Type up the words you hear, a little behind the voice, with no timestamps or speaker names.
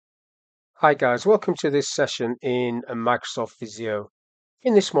Hi guys, welcome to this session in Microsoft Visio.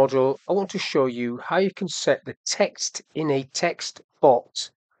 In this module, I want to show you how you can set the text in a text box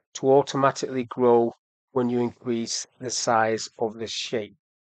to automatically grow when you increase the size of the shape.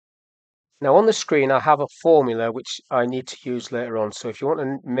 Now on the screen, I have a formula which I need to use later on. So if you want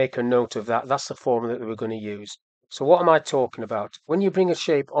to make a note of that, that's the formula that we're going to use. So what am I talking about? When you bring a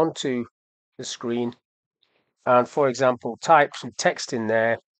shape onto the screen and, for example, type some text in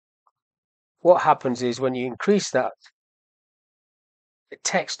there, what happens is when you increase that, the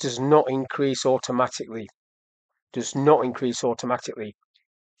text does not increase automatically. You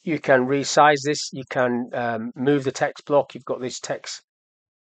can resize this. You can move the text block. You've got this text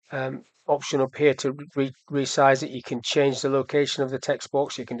option up here to resize it. You can change the location of the text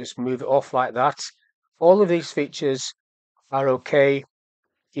box. You can just move it off like that. All of these features are okay.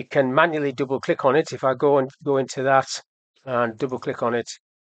 You can manually double click on it. If I go into that and double click on it,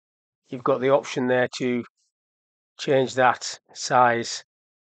 you've got the option there to change that size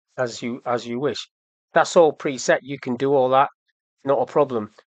as you wish. That's all preset. You can do all that, not a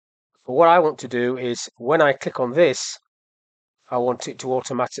problem. But what I want to do is when I click on this, I want it to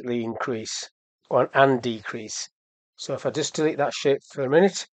automatically increase and decrease. So if I just delete that shape for a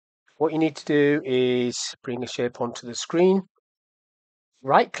minute, what you need to do is bring a shape onto the screen,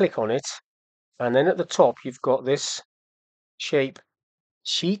 right click on it, and then at the top you've got this shape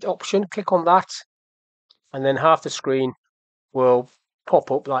sheet option. Click on that, and then half the screen will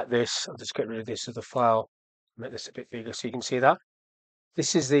pop up like this. I'll just get rid of this as the file, make this a bit bigger so you can see that.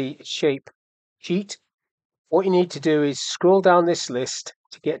 This is the shape sheet. What you need to do is scroll down this list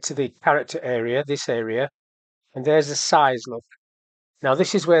to get to the character area, this area, and there's the size look. Now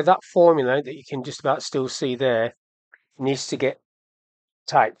this is where that formula that you can just about still see there needs to get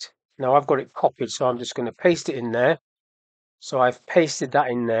typed. Now I've got it copied, so I'm just going to paste it in there. So I've pasted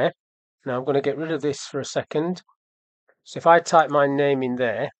that in there. Now I'm going to get rid of this for a second. So if I type my name in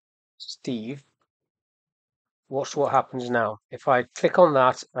there, Steve, watch what happens now. If I click on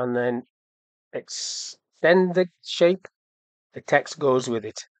that and then extend the shape, the text goes with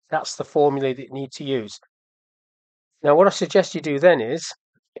it. That's the formula that you need to use. Now what I suggest you do then is,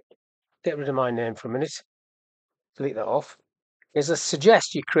 get rid of my name for a minute, delete that off, is I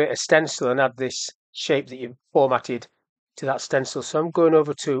suggest you create a stencil and add this shape that you've formatted to that stencil. So I'm going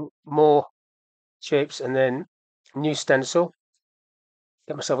over to more shapes and then new stencil,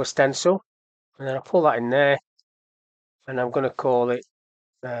 get myself a stencil, and then I pull that in there, and I'm going to call it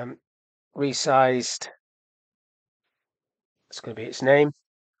resized. That's going to be its name.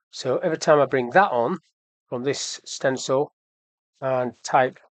 So every time I bring that on from this stencil and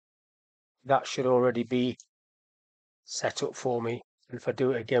type, that should already be set up for me. And if I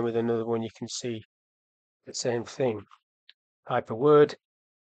do it again with another one, you can see the same thing. Type a word,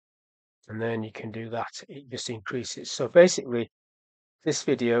 and then you can do that. It just increases. So basically, this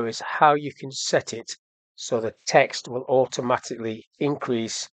video is how you can set it so the text will automatically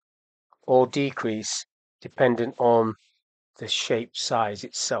increase or decrease depending on the shape size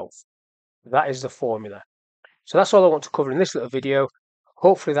itself. That is the formula. So that's all I want to cover in this little video.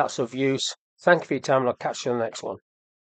 Hopefully that's of use. Thank you for your time, and I'll catch you on the next one.